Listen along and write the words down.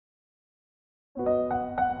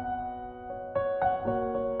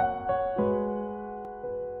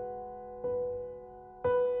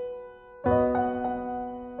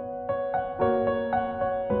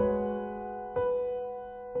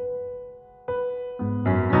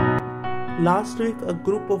Last week, a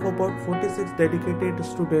group of about 46 dedicated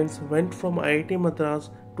students went from IIT Madras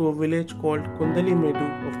to a village called Kundalimedu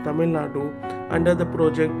of Tamil Nadu under the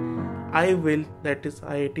project IVIL, that is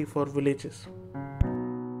IIT for Villages.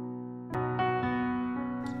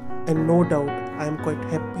 And no doubt, I am quite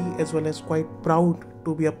happy as well as quite proud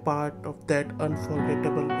to be a part of that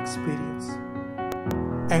unforgettable experience.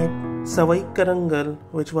 At Savai Karangal,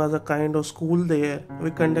 which was a kind of school there, we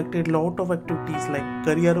conducted lot of activities like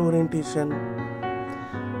career orientation,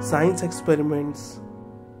 science experiments,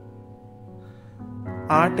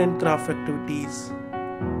 art and craft activities,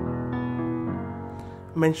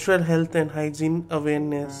 menstrual health and hygiene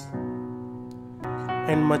awareness,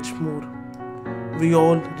 and much more. We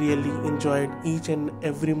all really enjoyed each and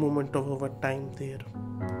every moment of our time there.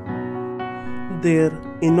 Their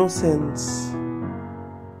innocence,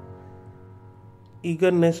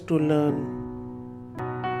 eagerness to learn,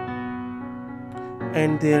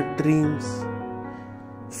 and their dreams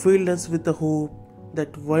filled us with the hope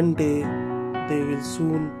that one day they will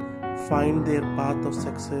soon find their path of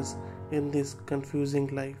success in this confusing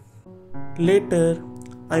life. Later,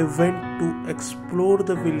 I went to explore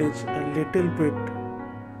the village a little bit,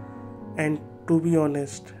 and to be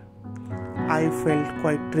honest, I felt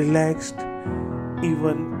quite relaxed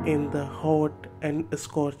even in the hot and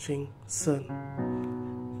scorching sun.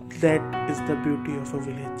 That is the beauty of a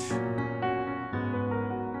village.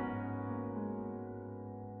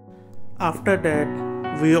 After that,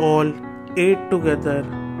 we all ate together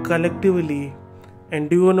collectively, and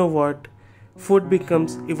do you know what? Food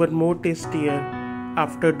becomes even more tastier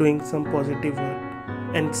after doing some positive work,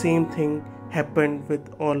 and same thing happened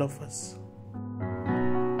with all of us.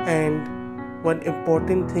 And one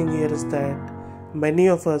important thing here is that many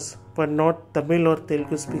of us were not Tamil or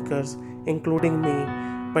Telugu speakers, including me,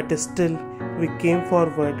 but still we came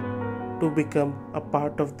forward to become a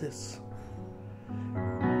part of this.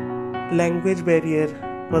 Language barrier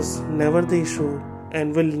was never the issue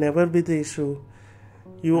and will never be the issue.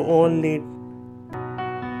 You all need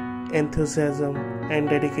enthusiasm and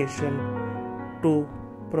dedication to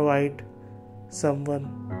provide someone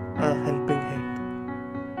a helping hand.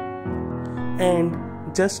 And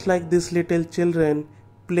just like these little children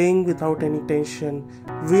playing without any tension,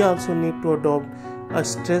 we also need to adopt a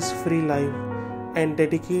stress-free life and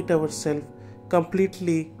dedicate ourselves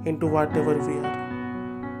completely into whatever we are.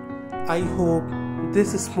 I hope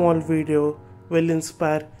this small video will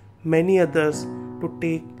inspire many others to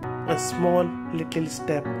take a small little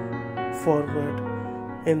step forward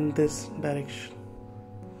in this direction.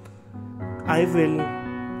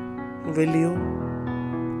 Will you?